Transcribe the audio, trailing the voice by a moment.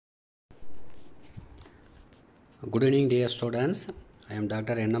Good evening, dear students. I am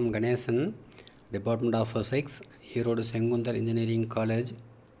Dr. N.M. Ganesan, Department of Physics, Erode Engineering College.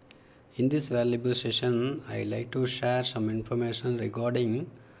 In this valuable session, I like to share some information regarding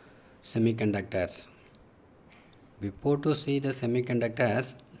semiconductors. Before to see the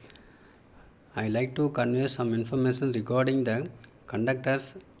semiconductors, I like to convey some information regarding the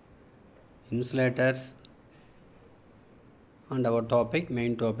conductors, insulators, and our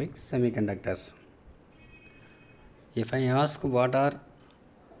main topic, semiconductors. If I ask what are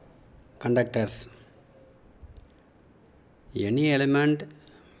conductors, any element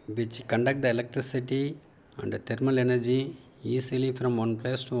which conduct the electricity and thermal energy easily from one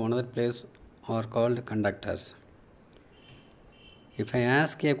place to another place are called conductors. If I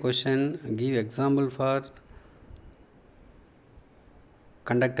ask a question, give example for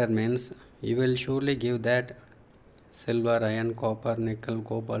conductor means you will surely give that silver, iron, copper, nickel,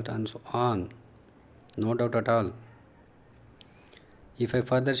 cobalt and so on. No doubt at all. If I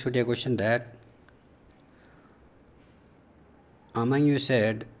further shoot a question that among you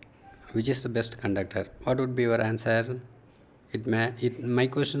said which is the best conductor, what would be your answer? My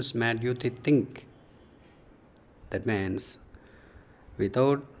questions made you to think. That means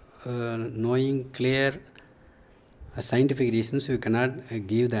without knowing clear scientific reasons, you cannot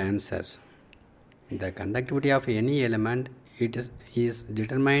give the answers. The conductivity of any element is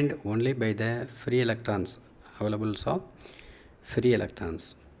determined only by the free electrons, available of free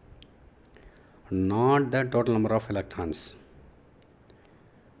electrons, not the total number of electrons.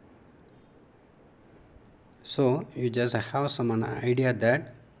 So you just have some idea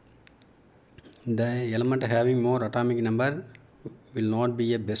that the element having more atomic number will not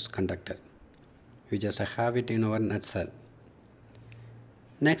be a best conductor. You just have it in our nutshell.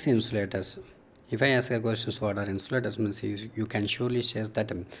 Next, insulators. If I ask a question, what are insulators means you can surely say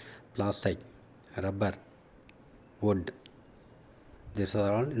that plastic, rubber, wood, these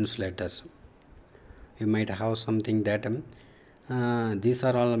are all insulators. You might have something that these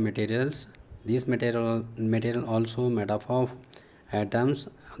are all materials. These material also made up of atoms.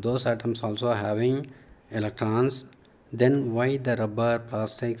 Those atoms also having electrons. Then why the rubber,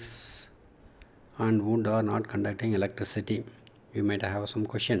 plastics and wood are not conducting electricity? You might have some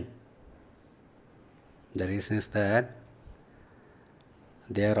question. The reason is that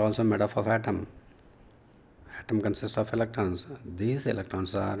they are also made up of atom. Atom consists of electrons. These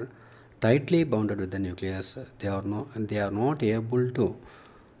electrons are tightly bounded with the nucleus. They are not able to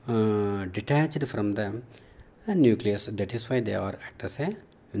detached from the nucleus. That is why they are act as a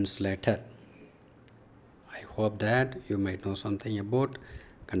insulator. I hope that you might know something about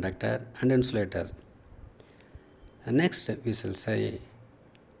conductor and insulator. Next we shall say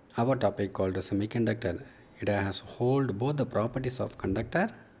our topic called semiconductor. It has hold both the properties of conductor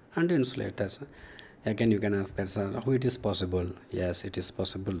and insulators. Again you can ask that, sir, how it is possible? Yes, it is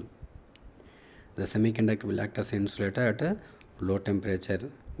possible. The semiconductor will act as an insulator at a low temperature.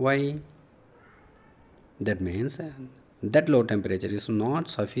 Why? That means that low temperature is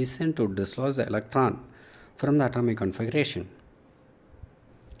not sufficient to dislodge the electron from the atomic configuration.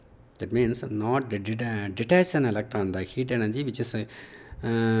 That means not detach an electron. The heat energy which is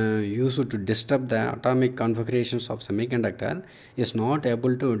used to disturb the atomic configurations of semiconductor is not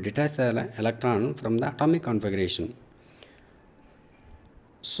able to detach the electron from the atomic configuration.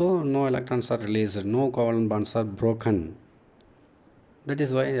 So no electrons are released, no covalent bonds are broken. That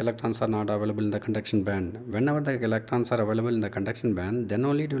is why electrons are not available in the conduction band. Whenever the electrons are available in the conduction band, then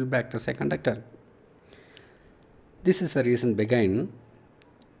only it will act as a conductor. This is the reason behind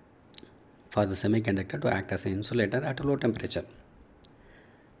for the semiconductor to act as an insulator at a low temperature.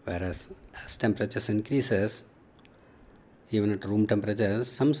 Whereas as temperatures increases, even at room temperature,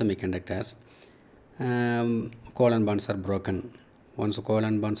 some semiconductors covalent bonds are broken. Once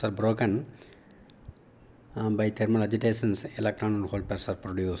covalent bonds are broken, by thermal agitations, electron and hole pairs are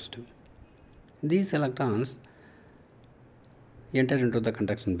produced. These electrons enter into the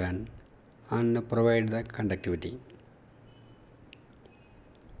conduction band and provide the conductivity.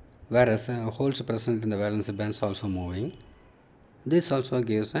 Whereas holes present in the valence bands also moving. This also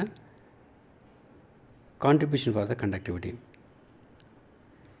gives a contribution for the conductivity.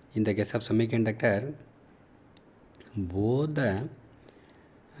 In the case of semiconductor, both the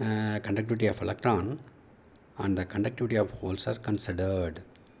conductivity of electron and the conductivity of holes are considered.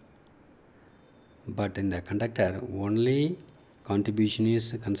 But in the conductor, only contribution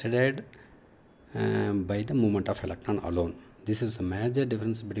is considered by the movement of electron alone. This is a major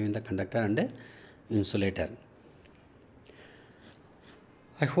difference between the conductor and the insulator.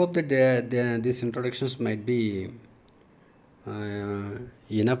 I hope that these introductions might be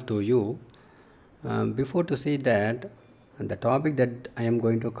enough to you. Before to see that, the topic that I am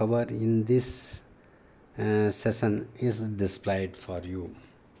going to cover in this session is displayed for you.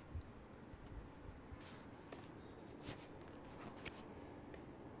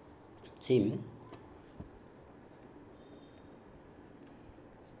 See,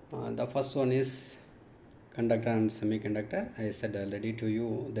 the first one is conductor and semiconductor. I said already to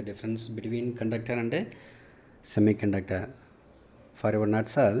you the difference between conductor and a semiconductor. For your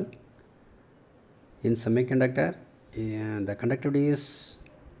nutshell, in semiconductor, the conductivity is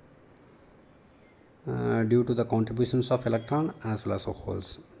due to the contributions of electron as well as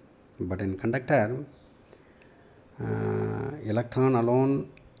holes. But in conductor, electron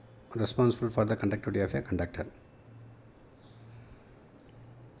alone responsible for the conductivity of a conductor.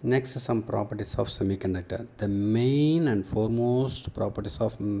 Next, some properties of semiconductor. The main and foremost properties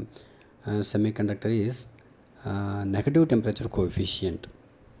of semiconductor is negative temperature coefficient.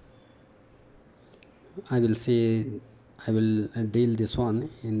 I will deal this one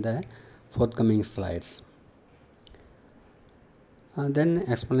in the forthcoming slides. Then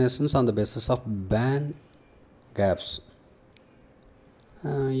explanations on the basis of band gaps.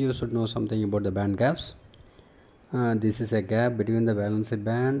 You should know something about the band gaps. This is a gap between the valency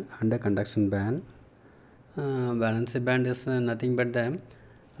band and the conduction band. Valency band is nothing but the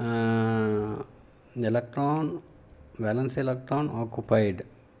valence electron occupied.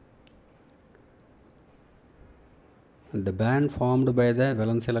 The band formed by the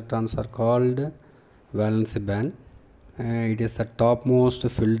valence electrons are called valency band. It is the topmost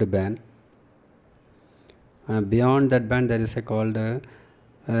filled band. Beyond that band there is a called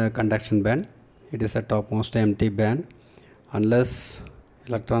conduction band. It is a topmost empty band. Unless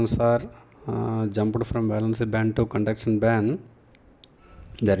electrons are jumped from valency band to conduction band,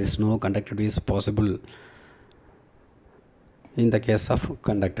 there is no conductivity is possible in the case of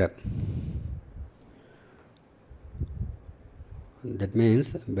conductor. That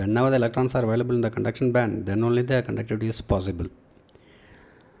means whenever the electrons are available in the conduction band, then only the conductivity is possible.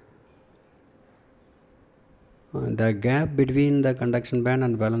 The gap between the conduction band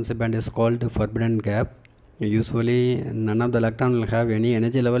and valency band is called forbidden gap. Usually none of the electron will have any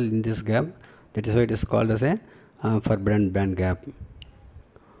energy level in this gap. That is why it is called as a forbidden band gap.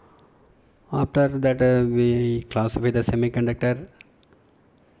 After that we classify the semiconductor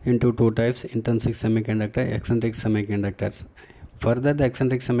into two types: intrinsic semiconductor, eccentric semiconductors. Further, the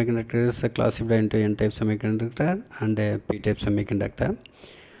eccentric semiconductor is classified into n-type semiconductor and a p-type semiconductor.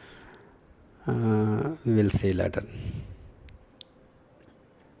 We will see later.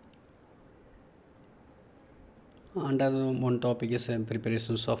 Under one topic is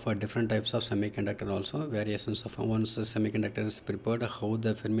preparations of different types of semiconductor, also variations of once the semiconductor is prepared, how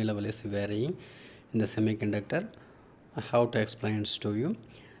the Fermi level is varying in the semiconductor, how to explain it to you.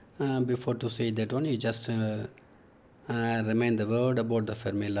 Before to say that one, you just remind the word about the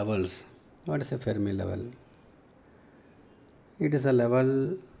Fermi levels. What is a Fermi level? It is a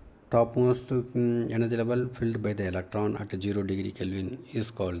level, topmost energy level filled by the electron at 0 degree Kelvin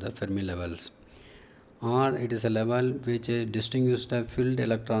is called the Fermi levels. Or it is a level which distinguishes the filled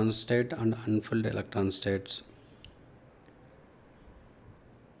electron state and unfilled electron states.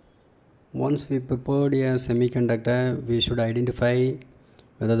 Once we prepared a semiconductor, we should identify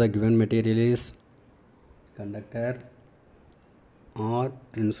whether the given material is conductor or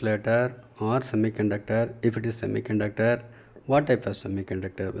insulator or semiconductor. If it is semiconductor, what type of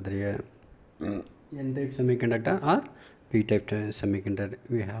semiconductor, whether a n-type semiconductor or p-type semiconductor.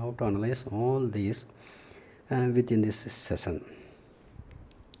 We have to analyze all these within this session.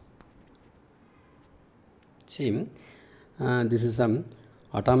 See, this is some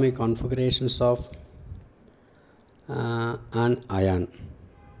atomic configurations of an ion.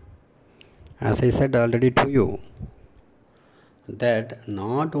 As I said already to you, that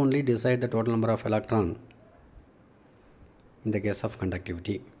not only decide the total number of electron in the case of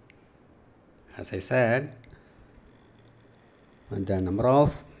conductivity. As I said, the number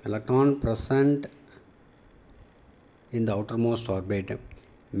of electron present in the outermost orbit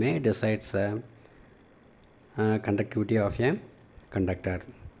may decide the conductivity of a conductor.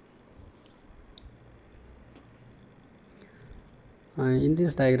 In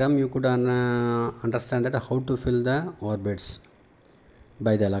this diagram, you could understand that how to fill the orbits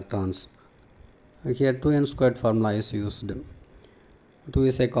by the electrons. Here 2n squared formula is used. 2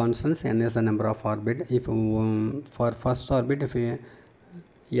 is a constant, n is the number of orbit. If for first orbit, if n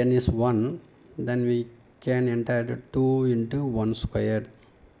is 1, then we can enter 2 into 1 squared,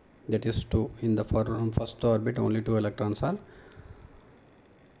 that is 2. In the first orbit, only 2 electrons are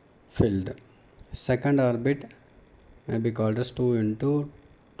filled. Second orbit may be called as 2 into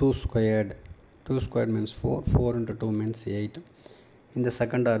 2 squared, 2 squared means 4. 4 into 2 means 8. In the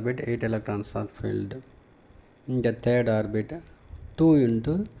second orbit, 8 electrons are filled. In the third orbit, 2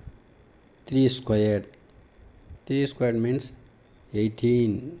 into 3 squared. 3 squared means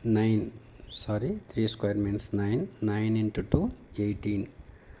 18. 9. Sorry, 3 squared means 9. 9 into 2, 18.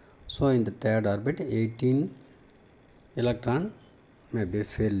 So in the third orbit, 18 electron may be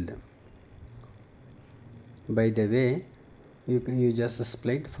filled. By the way, you just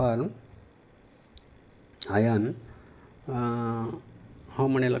split for ion. How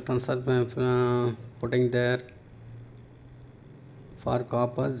many electrons are putting there? For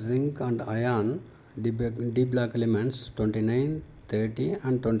copper, zinc and iron, D block elements 29, 30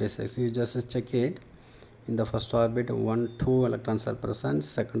 and 26. You just check it. In the first orbit 2 electrons are present,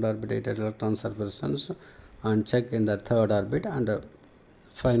 second orbit 8 electrons are present, and check in the third orbit and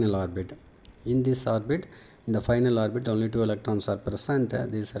final orbit. In this orbit, in the final orbit, only 2 electrons are present.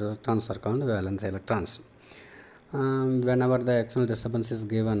 These electrons are called valence electrons. Whenever the external disturbance is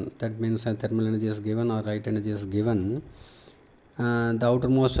given, that means thermal energy is given or light energy is given, the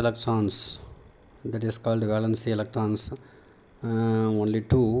outermost electrons, that is called valence electrons, only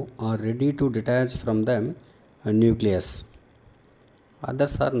 2 are ready to detach from the nucleus.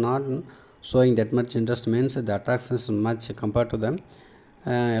 Others are not showing that much interest, means the attraction is much compared to the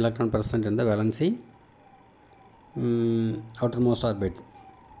electron present in the valence outermost orbit.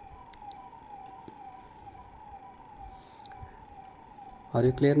 Are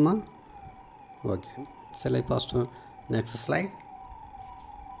you clear, ma? Okay. Shall I pass to next slide?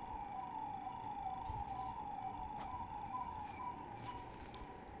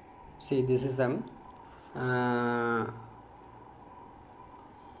 See, this is the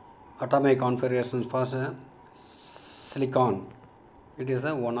atomic configurations for silicon. It is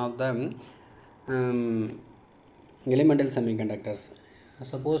one of the elemental semiconductors.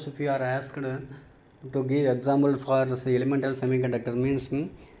 Suppose if you are asked to give example for elemental semiconductor, means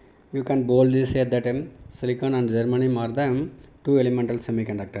you can boldly say that silicon and germanium are the 2 elemental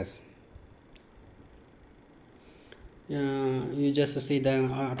semiconductors. You just see the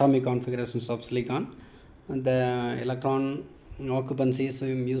atomic configurations of silicon. The electron occupancy is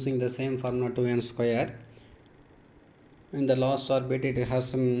using the same formula 2n square. In the last orbit, it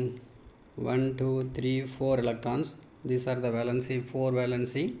has 1, 2, 3, 4 electrons. These are the valency, 4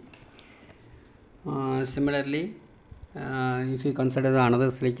 valency. Similarly, if you consider the another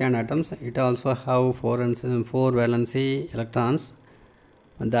silicon atoms, it also have 4 valency electrons.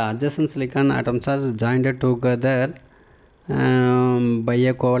 The adjacent silicon atoms are joined together by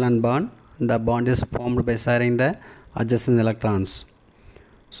a covalent bond. The bond is formed by sharing the adjacent electrons.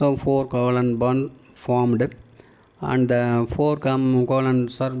 So 4 covalent bond formed, and the 4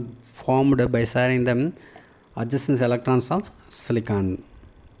 covalents are formed by sharing the adjacent electrons of silicon.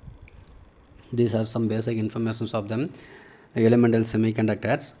 These are some basic information of the elemental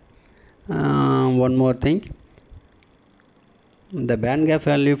semiconductors. One more thing, the band gap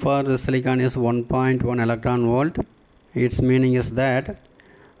value for the silicon is 1.1 electron volt. Its meaning is that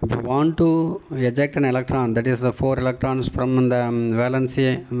if you want to eject an electron, that is the 4 electrons from the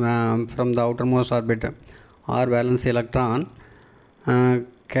valency from the outermost orbit, or valence electron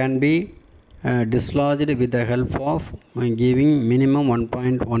can be dislodged with the help of giving minimum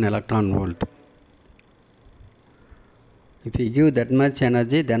 1.1 electron volt. If you give that much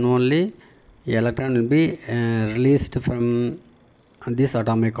energy, then only electron will be released from this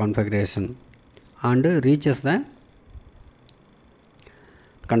atomic configuration and reaches the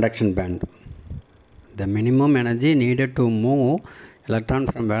conduction band. The minimum energy needed to move electron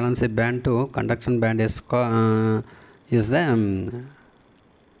from valence band to conduction band is the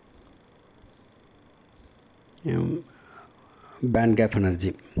band gap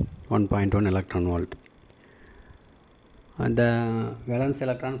energy, 1.1 electron volt. The valence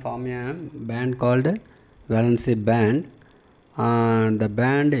electron form a band called valency band. The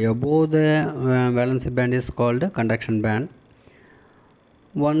band above the valency band is called conduction band.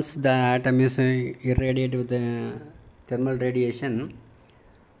 Once the atom is irradiated with the thermal radiation,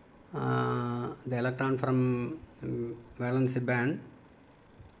 the electron from valency band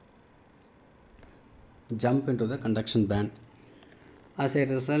jump into the conduction band. As a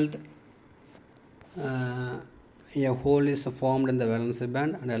result, a hole is formed in the valency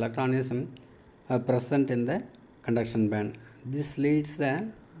band and electron is present in the conduction band. This leads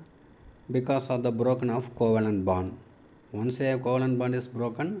because of the broken of covalent bond. Once a covalent bond is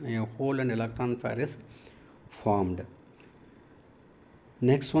broken, a hole and electron pair is formed.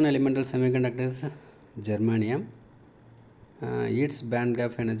 Next one elemental semiconductor is germanium. Its band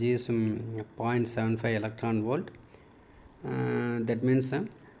gap energy is 0.75 electron volt. That means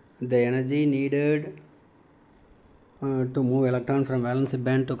the energy needed to move electron from valence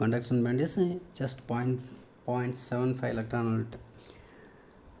band to conduction band is just 0.75 electron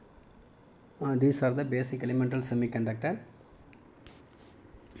volt. These are the basic elemental semiconductor.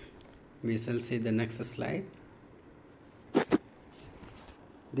 We shall see the next slide.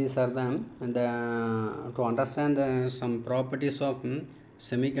 These are them, and to understand some properties of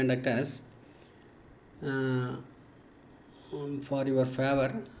semiconductors. For your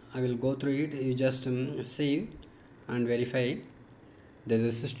favor, I will go through it. You just see and verify. The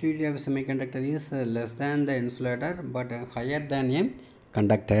resistivity of semiconductor is less than the insulator but higher than a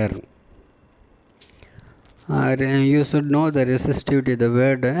conductor. You should know the resistivity. The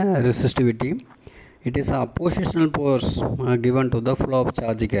word resistivity, it is a oppositional force given to the flow of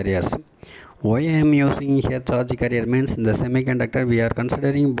charge carriers. Why I am using here charge carrier means in the semiconductor we are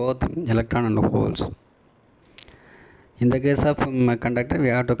considering both electron and holes. In the case of conductor, we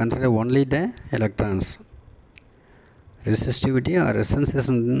have to consider only the electrons. Resistivity or resistance is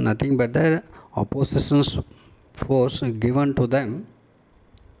nothing but the opposition force given to the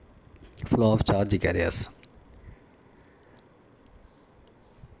flow of charge carriers.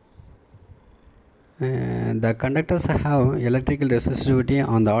 The conductors have electrical resistivity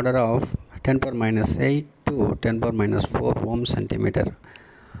on the order of 10 power minus 8 to 10 power minus 4 ohm centimeter,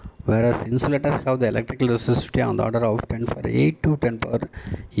 whereas insulators have the electrical resistivity on the order of 10 power 8 to 10 power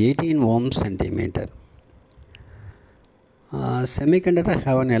 18 ohm centimeter. Semiconductors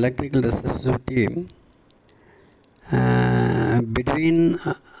have an electrical resistivity between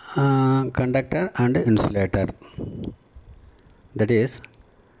conductor and insulator, that is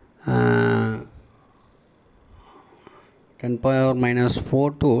 10 power minus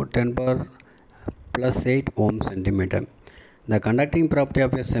 4 to 10 power plus 8 ohm centimeter. The conducting property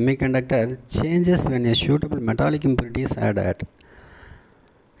of a semiconductor changes when a suitable metallic impurity is added.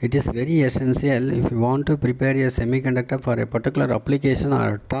 It is very essential if you want to prepare a semiconductor for a particular application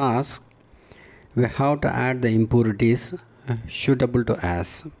or task. We have to add the impurities suitable to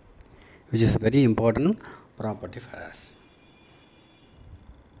us, which is very important property for us.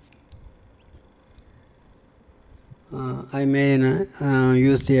 I may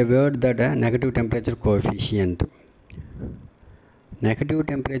use a word that negative temperature coefficient. Negative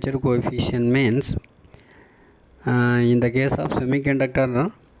temperature coefficient means in the case of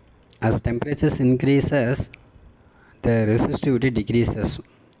semiconductor, as temperatures increases, the resistivity decreases.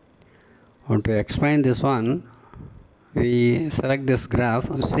 To explain this one, we select this graph.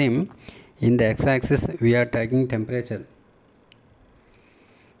 Same, in the x-axis we are taking temperature,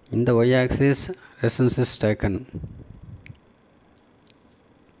 in the y-axis resistance is taken.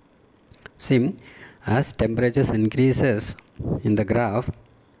 See, as temperatures increases in the graph,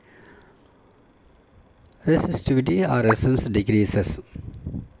 resistivity or resistance decreases.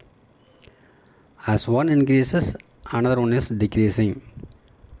 As one increases, another one is decreasing.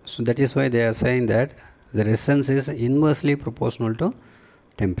 So that is why they are saying that the resistance is inversely proportional to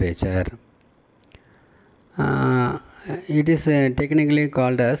temperature. It is technically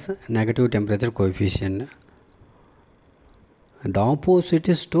called as negative temperature coefficient. The opposite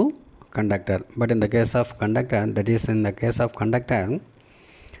is to conductor, but in the case of conductor, that is in the case of conductor,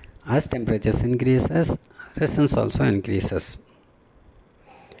 as temperatures increases, resistance also increases.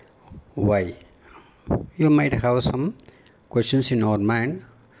 Why? You might have some questions in your mind.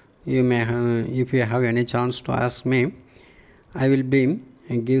 You may have, if you have any chance to ask me, I will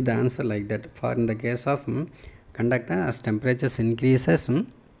give the answer like that. For in the case of conductor, as temperatures increases,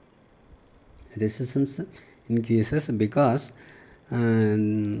 resistance increases, because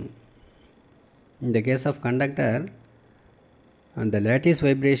in the case of conductor, the lattice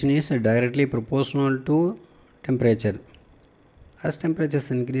vibration is directly proportional to temperature. As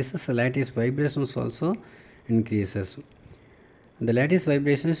temperatures increases, the lattice vibrations also increases. The lattice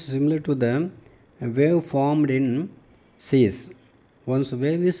vibration is similar to the wave formed in seas. Once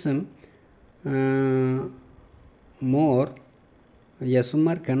wave is more, a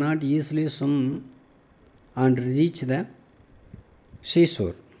swimmer cannot easily swim and reach the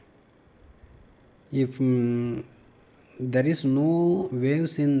seashore. If there is no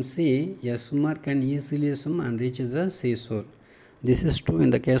waves in sea, a swimmer can easily swim and reach the seashore. This is true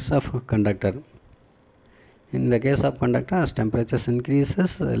in the case of conductor. In the case of conductor, as temperatures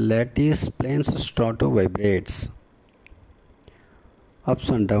increases, lattice planes start to vibrate ups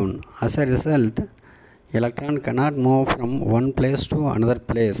and down. As a result, electron cannot move from one place to another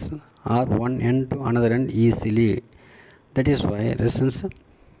place or one end to another end easily. That is why resistance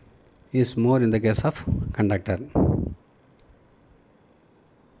is more in the case of conductor.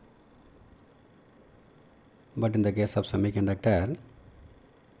 But in the case of semiconductor,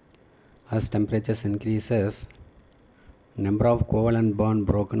 As temperatures increases, number of covalent bond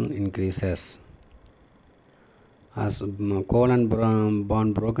broken increases. As covalent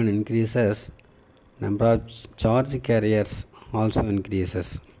bond broken increases, number of charge carriers also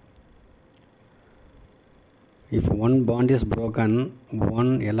increases. If one bond is broken,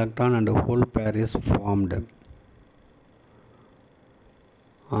 one electron and hole pair is formed,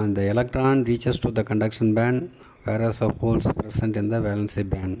 and the electron reaches to the conduction band, whereas a holes present in the valency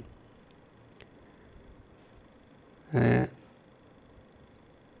band.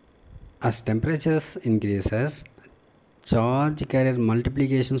 As temperatures increases, charge carrier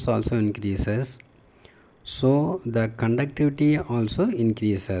multiplications also increases, so the conductivity also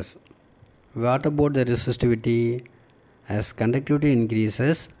increases. What about the resistivity? As conductivity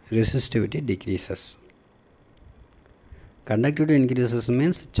increases, resistivity decreases. Conductivity increases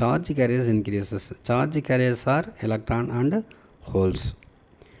means charge carriers increases. Charge carriers are electron and holes.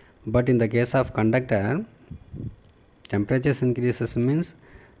 But in the case of conductor, temperatures increases means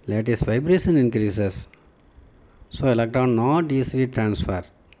lattice vibration increases. So electron not easily transfer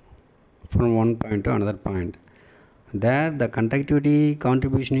from one point to another point. There the conductivity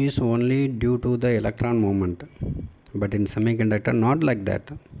contribution is only due to the electron movement. But in semiconductor not like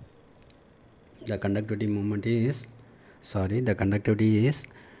that. The conductivity is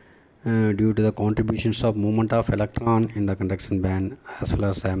due to the contributions of movement of electron in the conduction band as well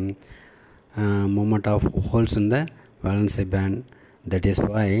as movement of holes in the valency band. That is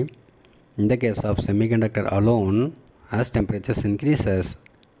why in the case of semiconductor alone, as temperatures increases,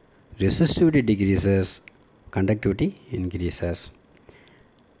 resistivity decreases, conductivity increases.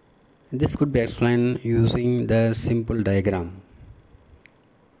 This could be explained using the simple diagram.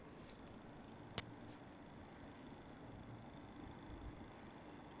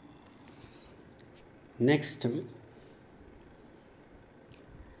 Next,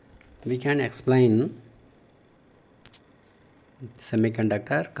 we can explain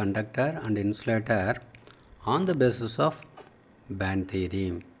semiconductor, conductor and insulator on the basis of band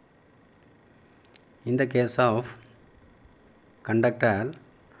theory. In the case of conductor,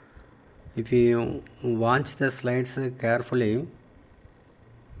 if you watch the slides carefully,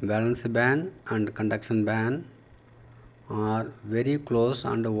 valency band and conduction band are very close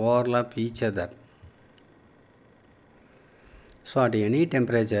and overlap each other. So at any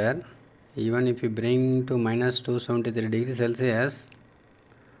temperature, even if you bring to minus 273 degrees Celsius,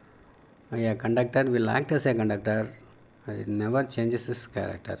 a conductor will act as a conductor. It never changes its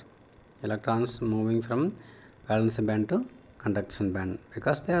character. Electrons moving from valency band to conduction band,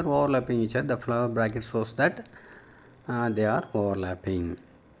 because they are overlapping each other. The flow bracket shows that they are overlapping.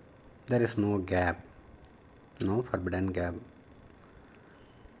 There is no gap, no forbidden gap.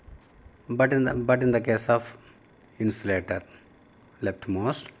 But in the case of insulator,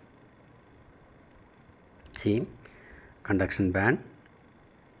 leftmost, see, conduction band,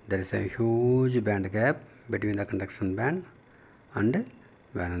 there is a huge band gap between the conduction band and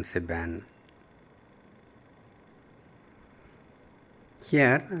valency band.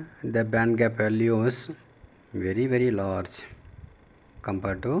 Here the band gap value is very, very large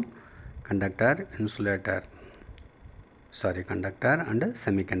compared to conductor and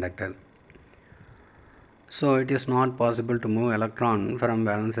semiconductor. So it is not possible to move electron from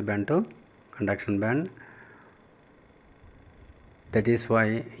valency band to conduction band. That is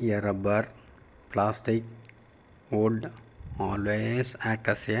why a rubber, plastic, wood always act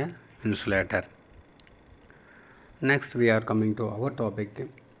as a insulator. Next we are coming to our topic,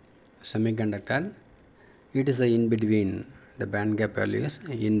 semiconductor. It is in between. The band gap value is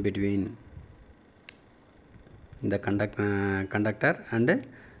in between the conductor and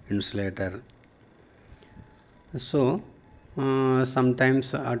insulator. So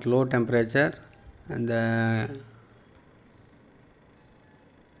sometimes at low temperature the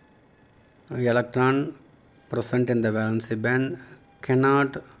electron present in the valency band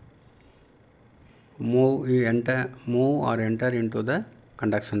cannot move or enter into the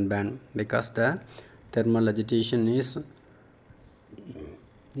conduction band, because the thermal agitation is,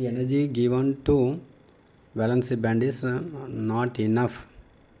 the energy given to valency band is not enough.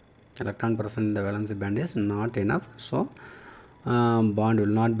 Electron present in the valency band is not enough, so bond will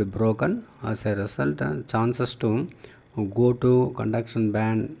not be broken. As a result, chances to go to conduction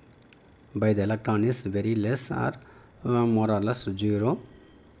band by the electron is very less, or more or less zero.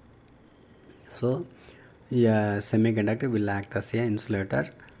 So a semiconductor will act as an insulator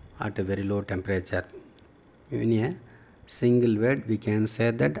at a very low temperature. In a single word, we can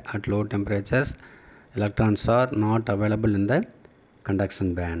say that at low temperatures electrons are not available in the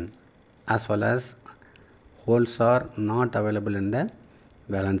conduction band, as well as holes are not available in the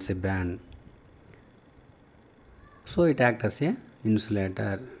valence band. So it acts as a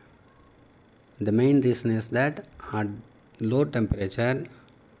insulator. The main reason is that at low temperature,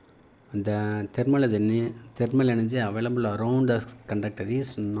 the thermal energy available around the conductor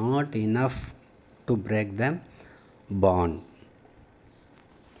is not enough to break the bond.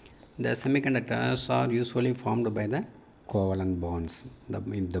 The semiconductors are usually formed by the covalent bonds.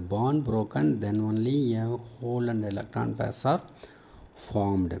 If the bond broken, then only a hole and electron pairs are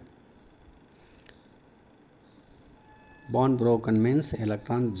formed. Bond broken means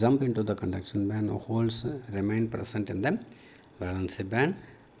electrons jump into the conduction band, holes remain present in the valence band,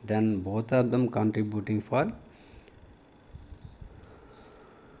 then both of them contributing for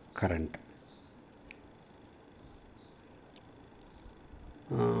current.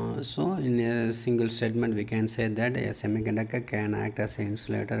 So in a single statement we can say that a semiconductor can act as an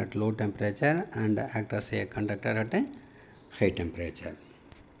insulator at low temperature and act as a conductor at a high temperature.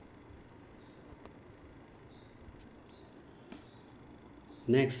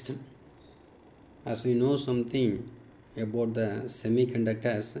 Next, as we know something about the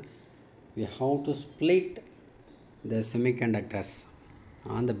semiconductors, we have to split the semiconductors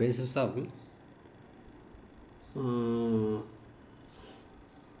on the basis of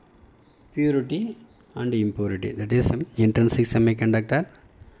purity and impurity. That is intrinsic semiconductor.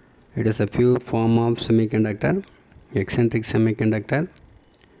 It is a pure form of semiconductor. Eccentric semiconductor.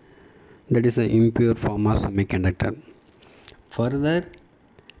 That is an impure form of semiconductor. Further,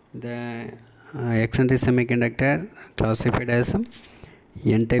 the eccentric semiconductor classified as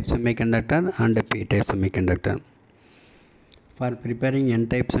N-type semiconductor and P-type semiconductor. For preparing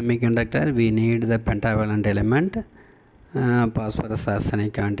N-type semiconductor, we need the pentavalent element, phosphorus,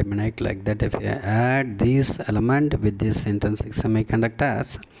 arsenic, antimonite, like that. If you add this element with these intrinsic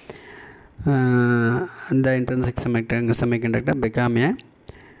semiconductors, the intrinsic semiconductor become a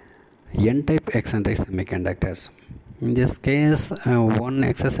N-type eccentric semiconductors. In this case, one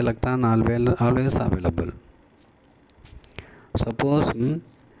excess electron always available. Suppose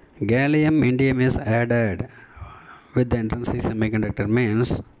gallium indium is added with the intrinsic semiconductor,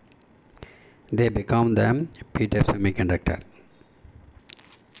 means they become the P-type semiconductor.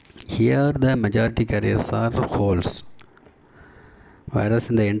 Here the majority carriers are holes, whereas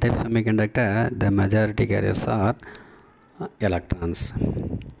in the N-type semiconductor the majority carriers are electrons.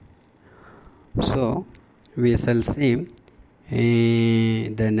 So we shall see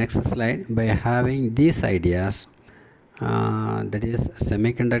the next slide. By having these ideas, that is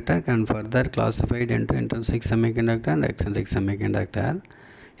semiconductor can further classified into intrinsic semiconductor and eccentric semiconductor.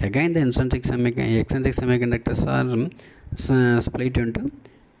 Again, the eccentric semiconductors are split into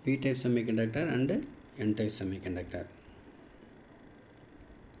P-type semiconductor and N-type semiconductor.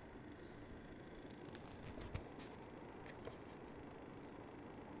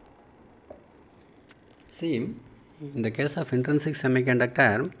 See, in the case of intrinsic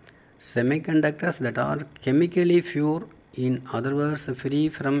semiconductor, semiconductors that are chemically pure, in other words free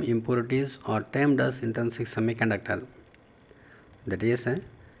from impurities, are termed as intrinsic semiconductor. That is,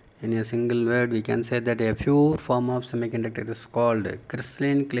 in a single word we can say that a pure form of semiconductor is called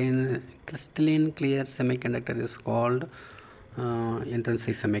crystalline clear semiconductor is called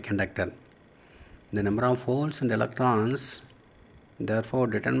intrinsic semiconductor. The number of holes and electrons therefore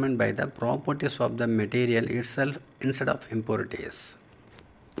determined by the properties of the material itself instead of impurities.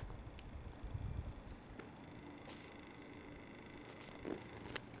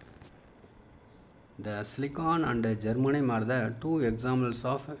 The silicon and the germanium are the two examples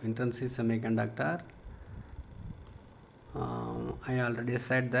of intrinsic semiconductor. I already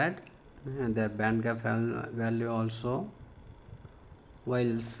said that their band gap value also.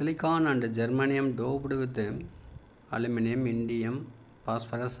 While silicon and germanium doped with aluminum, indium,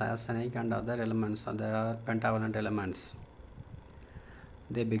 phosphorus, arsenic and other elements, other pentavalent elements,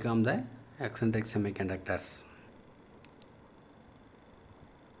 they become the eccentric semiconductors.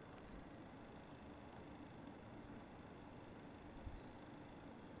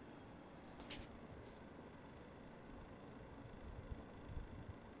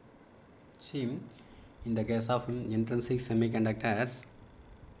 See, in the case of intrinsic semiconductors,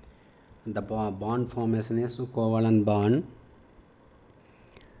 the bond formation is covalent bond.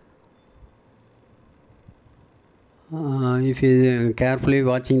 If you carefully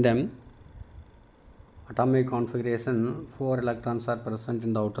watching them, atomic configuration, 4 electrons are present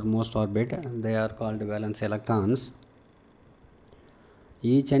in the outermost orbit. They are called valence electrons.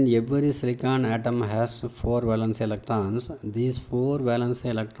 Each and every silicon atom has 4 valence electrons. These 4 valence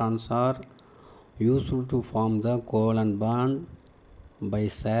electrons are useful to form the covalent bond by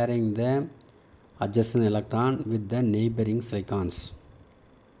sharing the adjacent electron with the neighboring silicons.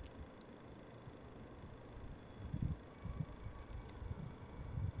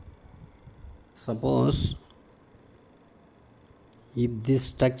 Suppose if this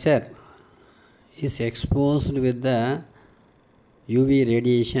structure is exposed with the UV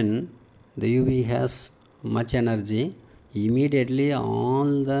radiation, the UV has much energy, immediately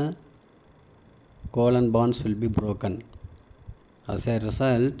all the covalent bonds will be broken. As a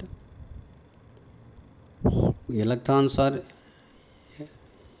result, electrons are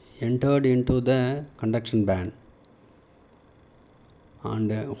entered into the conduction band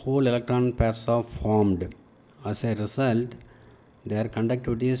and whole electron pairs are formed. As a result, their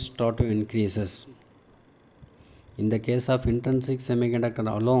conductivity start to increases. In the case of intrinsic semiconductor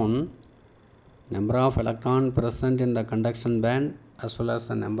alone, number of electrons present in the conduction band as well as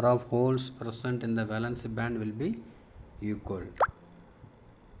the number of holes present in the valency band will be equal.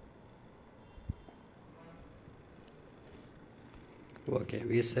 Okay,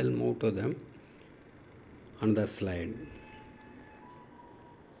 we shall move to the another slide.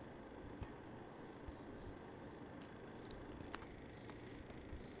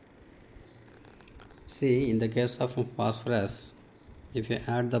 See, in the case of phosphorus, if you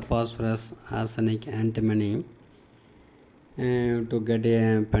add the phosphorus, arsenic, antimony to get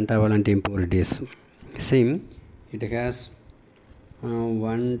a pentavalent impurities. See, it has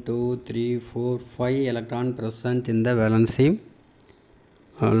 1, 2, 3, 4, 5 electron present in the valency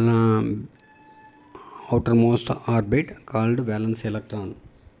outermost orbit called valence electron.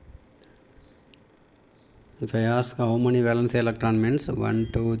 If I ask how many valence electron means 1,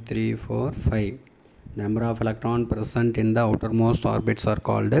 2, 3, 4, 5. The number of electrons present in the outermost orbits are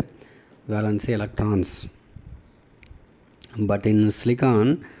called valence electrons. But in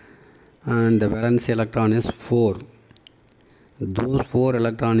silicon, the valence electron is 4. Those 4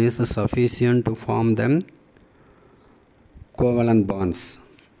 electrons is sufficient to form them covalent bonds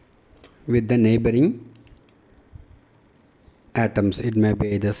with the neighboring atoms. It may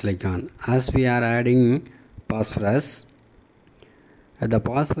be the silicon. As we are adding phosphorus, the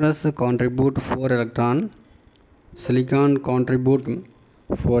phosphorus contribute 4 electron, silicon contribute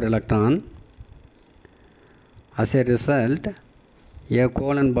 4 electron. As a result, a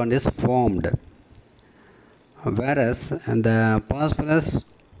covalent bond is formed, whereas the phosphorus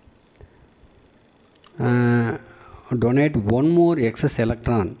donate one more excess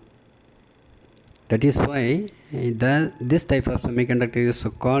electron. That is why this type of semiconductor is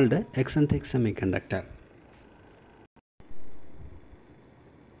called eccentric semiconductor.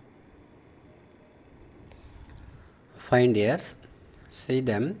 Find here, see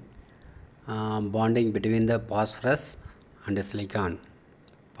them bonding between the phosphorus and the silicon.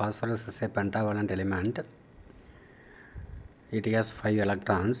 Phosphorus is a pentavalent element. It has 5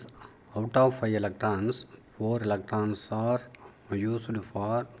 electrons. Out of 5 electrons, 4 electrons are used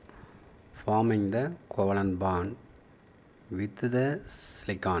for forming the covalent bond with the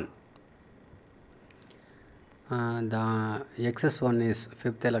silicon. The excess one is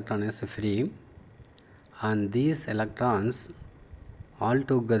 5th electron is free, and these electrons all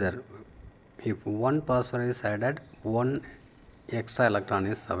together, if one phosphorus is added, one extra electron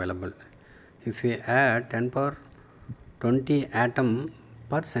is available. If we add 10 power 20 atom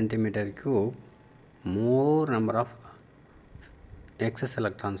per centimeter cube, more number of excess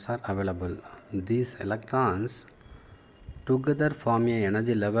electrons are available. These electrons together form a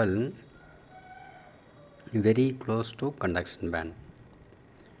energy level very close to conduction band.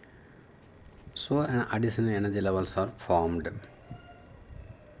 So additional energy levels are formed.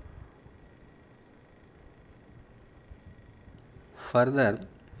 Further,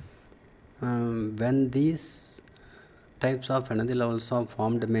 when these types of energy levels are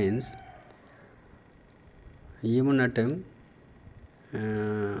formed means, even at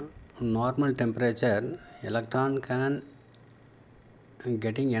normal temperature, electron can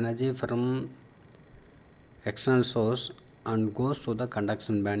getting energy from external source and goes to the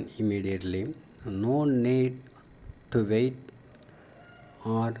conduction band immediately. No need to wait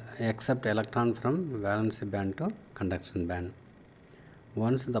or accept electron from valency band to conduction band.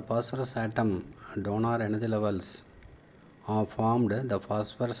 Once the phosphorus atom donor energy levels are formed, the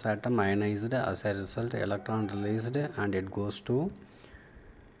phosphorus atom ionized, as a result electron released and it goes to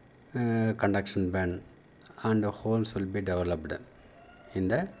conduction band, and holes will be developed in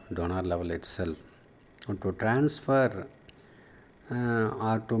the donor level itself. To transfer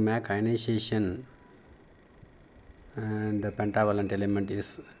or to make ionization, the pentavalent element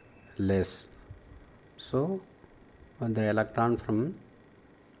is less. So the electron from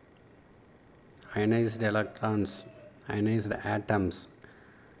ionized atoms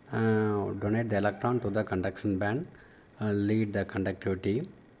donate the electron to the conduction band, lead the conductivity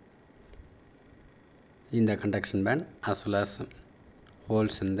in the conduction band as well as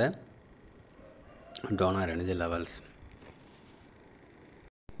holes in the donor energy levels.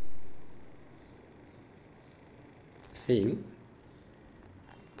 See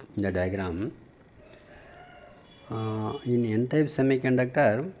the diagram. In n-type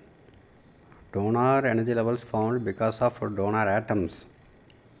semiconductor, donor energy levels formed because of donor atoms,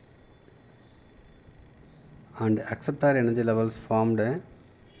 and acceptor energy levels formed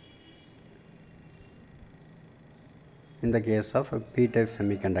in the case of p-type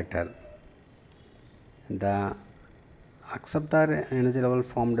semiconductor. The acceptor energy level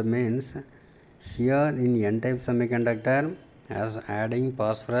formed means here in n-type semiconductor, as adding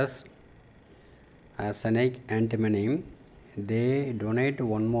phosphorus, arsenic, antimony, they donate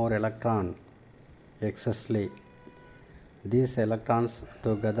one more electron excessively. These electrons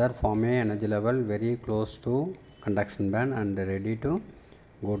together form a energy level very close to conduction band and ready to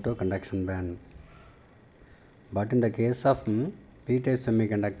go to conduction band. But in the case of p-type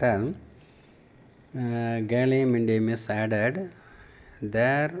semiconductor, gallium indium is added.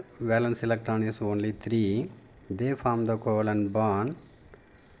 Their valence electron is only 3. They form the covalent bond.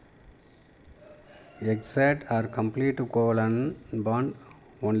 Exact or complete covalent bond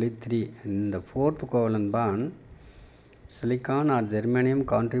only 3. In the fourth covalent bond, silicon or germanium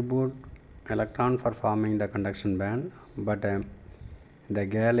contribute electron for forming the conduction band, but the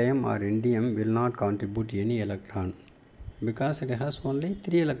gallium or indium will not contribute any electron because it has only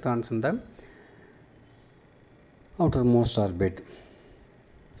 3 electrons in the outermost orbit.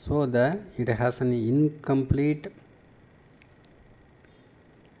 So it has an incomplete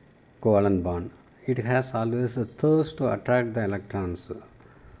covalent bond. It has always a thirst to attract the electrons.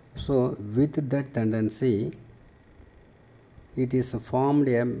 So with that tendency, it is formed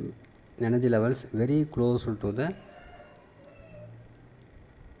energy levels very close to the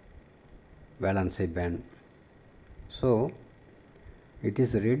valency band. So it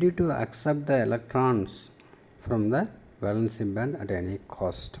is ready to accept the electrons from the valency band at any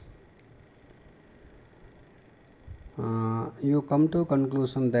cost. You come to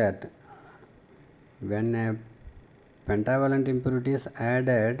conclusion that when a pentavalent impurity is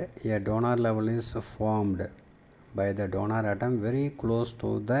added, a donor level is formed by the donor atom very close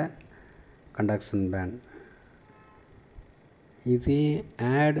to the conduction band. If we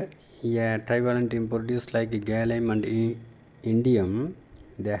add a trivalent impurities like gallium and indium,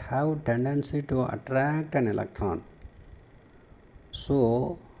 they have tendency to attract an electron.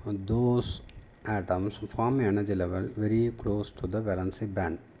 So those atoms form energy level very close to the valency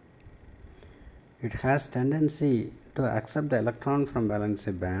band. It has tendency to accept the electron from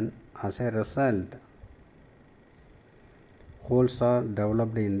valency band. As a result, holes are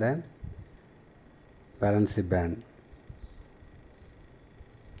developed in the valency band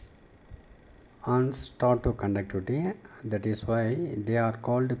and start to conductivity. That is why they are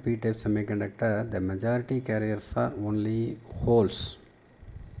called p-type semiconductor. The majority carriers are only holes,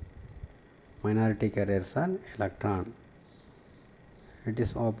 minority carriers are electron. It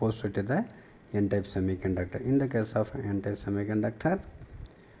is opposite to the n-type semiconductor. In the case of n-type semiconductor,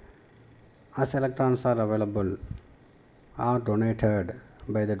 as electrons are available or donated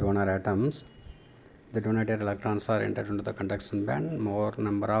by the donor atoms, the donated electrons are entered into the conduction band. More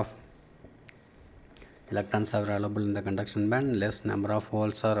number of electrons are available in the conduction band, less number of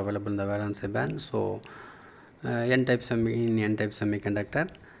holes are available in the valency band. So in n-type semiconductor,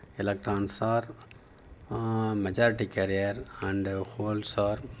 electrons are majority carrier and holes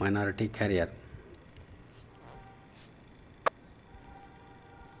are minority carrier.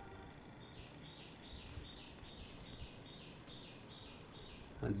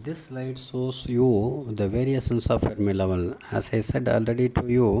 This slide shows you the variations of Fermi level. As I said already to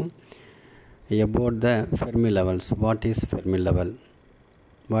you about the Fermi levels. What is Fermi level?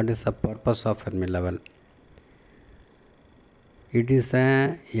 What is the purpose of Fermi level? It is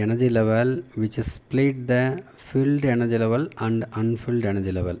a energy level which split the filled energy level and unfilled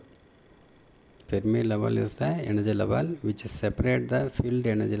energy level. Fermi level is the energy level which separate the filled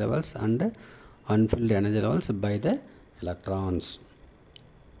energy levels and unfilled energy levels by the electrons.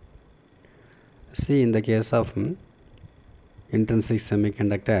 See, in the case of intrinsic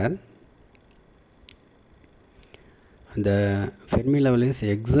semiconductor, the Fermi level is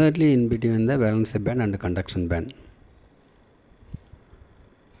exactly in between the valency band and conduction band.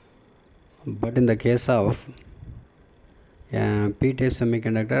 But in the case of p-type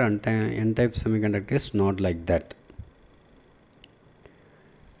semiconductor and n-type semiconductor is not like that.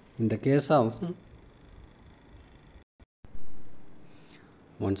 In the case of,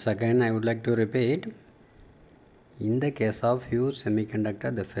 once again I would like to repeat, in the case of pure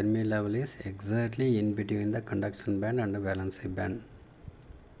semiconductor, the Fermi level is exactly in between the conduction band and the valency band.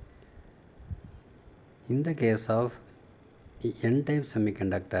 In the case of N-type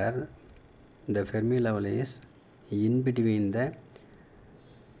semiconductor, the Fermi level is in between the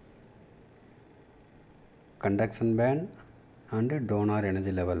conduction band and donor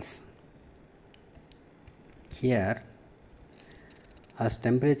energy levels. Here, as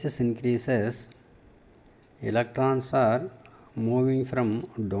temperatures increases, electrons are moving from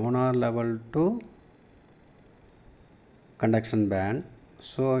donor level to conduction band,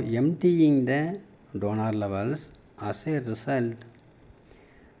 so emptying the donor levels. As a result,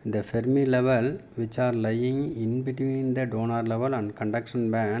 the Fermi level which are lying in between the donor level and conduction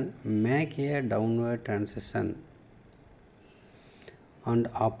band make a downward transition and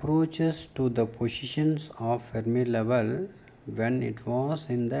approaches to the positions of Fermi level when it was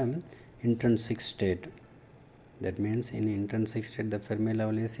in the intrinsic state. That means in intrinsic state the Fermi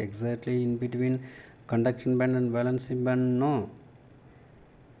level is exactly in between conduction band and valency band, no.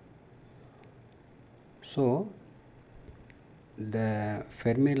 So the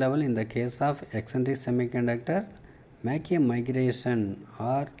Fermi level in the case of eccentric semiconductor make a migration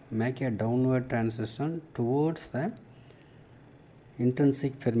or make a downward transition towards the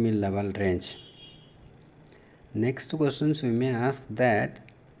intrinsic Fermi level range. Next questions we may ask that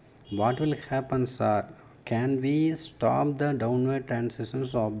what will happen, sir? Can we stop the downward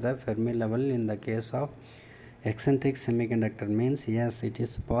transitions of the Fermi level in the case of eccentric semiconductor? Means yes, it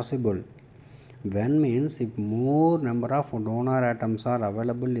is possible. When means if more number of donor atoms are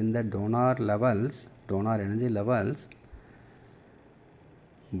available in the donor levels, donor energy levels,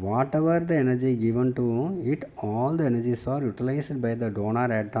 whatever the energy given to it, all the energies are utilized by the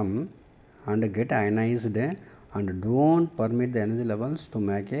donor atom and get ionized and don't permit the energy levels to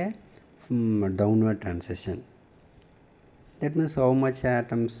make a downward transition. That means how much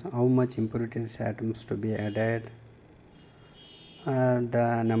atoms, how much impurities atoms to be added.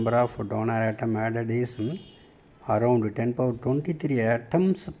 The number of donor atom added is around 10 power 23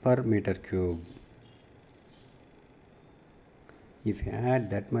 atoms per meter cube. If you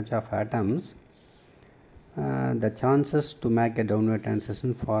add that much of atoms, the chances to make a downward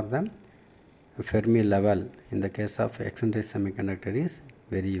transition for the Fermi level in the case of eccentric semiconductor is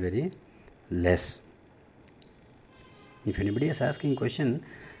very, very less. If anybody is asking question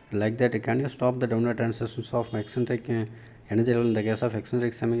like that, can you stop the downward transitions of eccentric energy level in the case of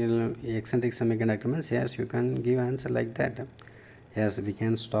eccentric semiconductor? Means yes, you can give answer like that. Yes, we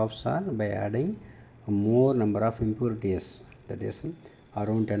can stop, sir, by adding more number of impurities, that is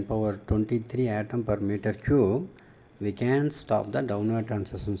around 10 power 23 atom per meter cube. We can stop the downward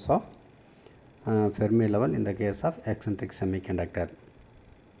transitions of Fermi level in the case of eccentric semiconductor.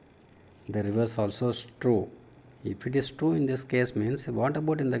 The reverse also is true. If it is true in this case, means what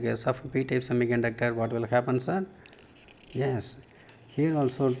about in the case of p-type semiconductor? What will happen, sir? Yes, here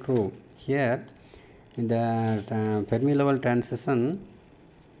also true. Here in the Fermi level transition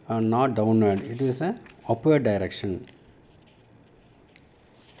not downward, it is a upward direction.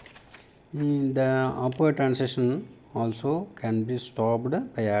 In the upward transition also can be stopped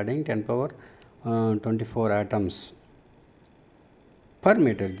by adding 10 power 24 atoms per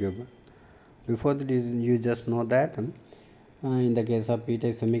meter cube. Before that, you just know that in the case of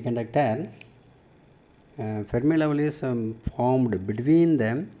p-type semiconductor, Fermi level is formed between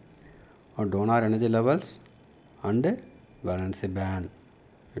them donor energy levels and valency band.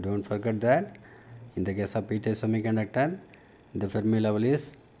 You don't forget that in the case of p-type semiconductor, the Fermi level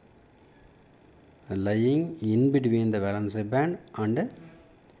is lying in between the valency band and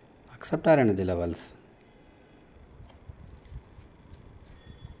acceptor energy levels.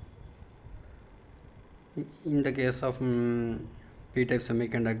 In the case of p-type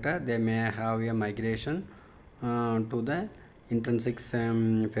semiconductor, they may have a migration to the intrinsic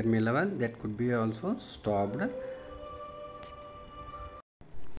Fermi level that could be also stopped.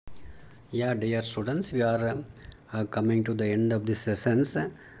 Yeah, dear students, we are coming to the end of this sessions.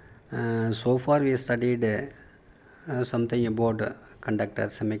 So far we studied something about conductor,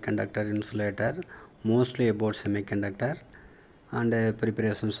 semiconductor, insulator, mostly about semiconductor and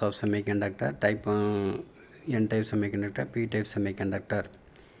preparations of semiconductor, type N-type semiconductor, P-type semiconductor,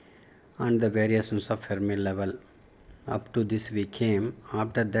 and the variations of Fermi level. Up to this we came.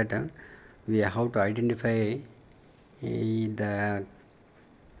 After that we have to identify the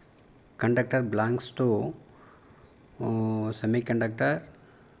conductor belongs to semiconductor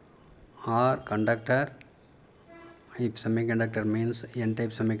or conductor. If semiconductor means N-type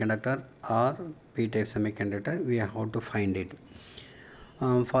semiconductor or P-type semiconductor, we have to find it.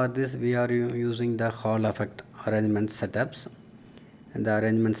 For this we are using the Hall effect arrangement setups, and the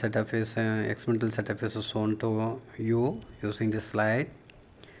arrangement setup is experimental setup is shown to you using this slide.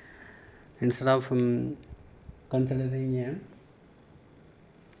 Instead of considering a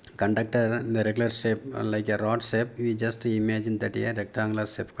conductor in the regular shape like a rod shape, we just imagine that a rectangular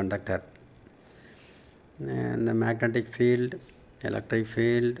shape conductor, and the magnetic field, electric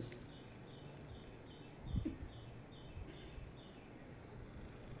field,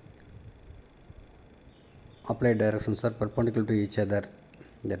 applied directions are perpendicular to each other.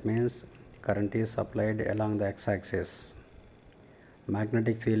 That means current is applied along the x-axis,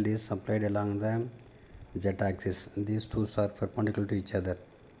 magnetic field is applied along the z-axis. These two are perpendicular to each other.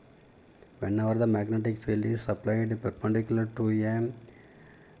 Whenever the magnetic field is applied perpendicular to a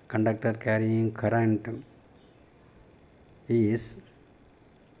conductor carrying current is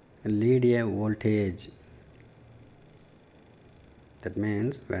lead a voltage. That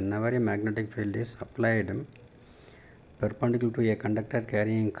means whenever a magnetic field is applied perpendicular to a conductor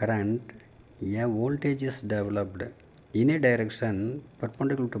carrying current, a voltage is developed in a direction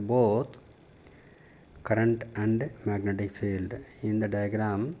perpendicular to both current and magnetic field. In the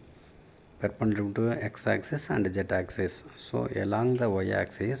diagram, perpendicular to x-axis and z-axis. So along the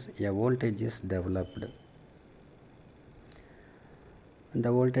y-axis, a voltage is developed.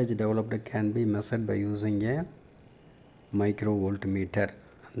 The voltage developed can be measured by using a microvoltmeter.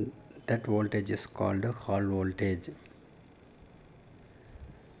 That voltage is called Hall voltage.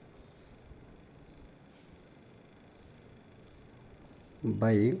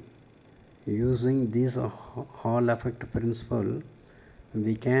 By using this Hall effect principle,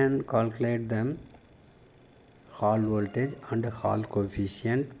 we can calculate the Hall voltage and Hall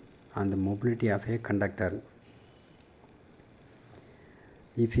coefficient and the mobility of a conductor.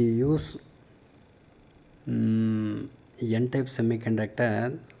 If you use N-type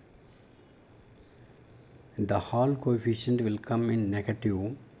semiconductor, the Hall coefficient will come in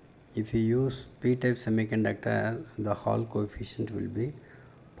negative. If you use P-type semiconductor, the Hall coefficient will be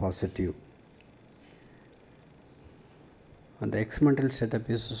positive. And the experimental setup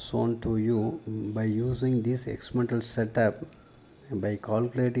is shown to you. By using this experimental setup, by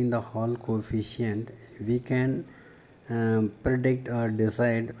calculating the Hall coefficient, we can predict or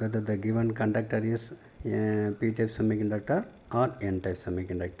decide whether the given conductor is P-type semiconductor or N-type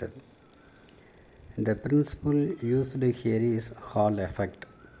semiconductor. The principle used here is Hall effect.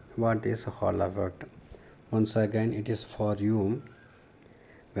 What is Hall effect? Once again, it is for you.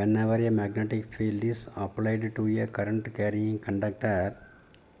 Whenever a magnetic field is applied to a current carrying conductor,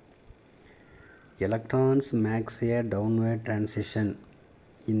 electrons makes a downward transition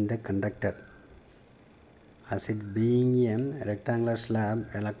in the conductor. As it being a rectangular slab,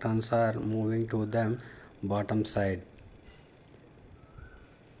 electrons are moving to the bottom side.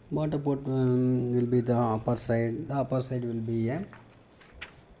 Bottom will be the upper side. The upper side will be a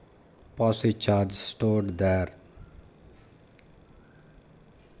positive charge stored there.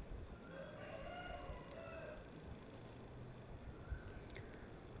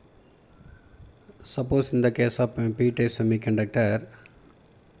 Suppose in the case of P-type semiconductor,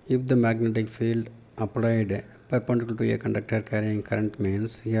 if the magnetic field applied perpendicular to a conductor carrying current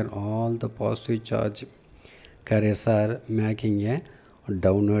means here all the positive charge carriers are making a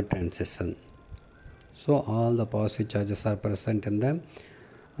downward transition. So all the positive charges are present in the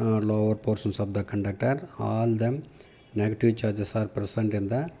lower portions of the conductor. All the negative charges are present in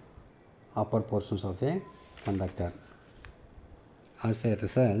the upper portions of a conductor. As a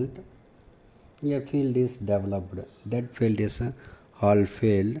result, a field is developed. That field is a Hall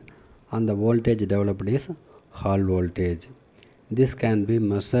field and the voltage developed is Hall voltage. This can be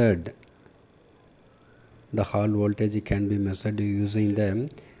measured. The Hall voltage can be measured using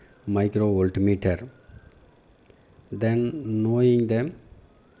the microvoltmeter. Then knowing the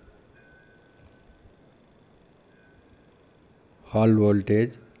Hall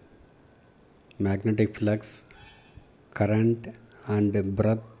voltage, magnetic flux, current and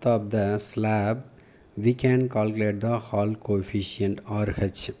breadth of the slab, we can calculate the Hall coefficient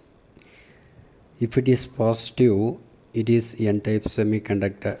RH. If it is positive, it is N-type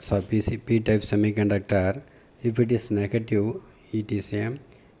semiconductor, so P-type semiconductor. If it is negative, it is a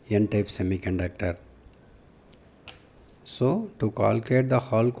N-type semiconductor. So to calculate the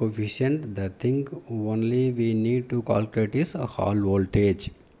Hall coefficient, the thing only we need to calculate is a Hall voltage.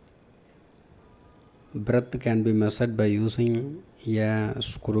 Breadth can be measured by using a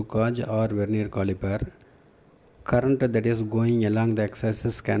screw gauge or vernier caliper. Current that is going along the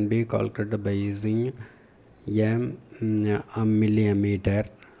x-axis can be calculated by using a milliammeter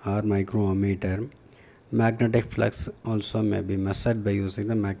or microammeter. Magnetic flux also may be measured by using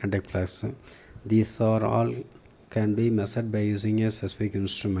the magnetic flux. These are all can be measured by using a specific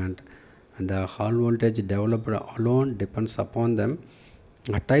instrument. And the Hall voltage developed alone depends upon them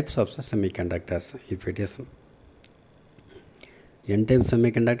Types of the semiconductors. If it is n-type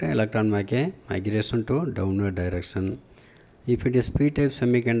semiconductor, electron make a migration to downward direction. If it is p-type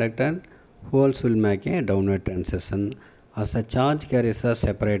semiconductor, holes will make a downward transition. As the charge carriers are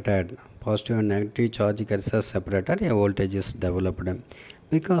separated, positive and negative charge carriers are separated, a voltage is developed.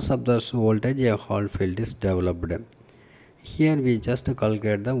 Because of this voltage, a Hall field is developed. Here we just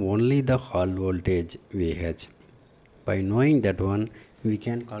calculate only the Hall voltage VH. By knowing that one, we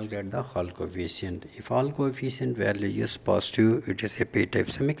can calculate the Hall coefficient. If Hall coefficient value is positive, it is a p-type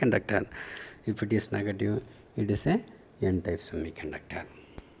semiconductor. If it is negative, it is a n-type semiconductor.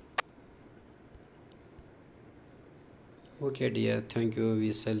 Okay dear, thank you.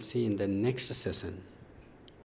 We shall see in the next session.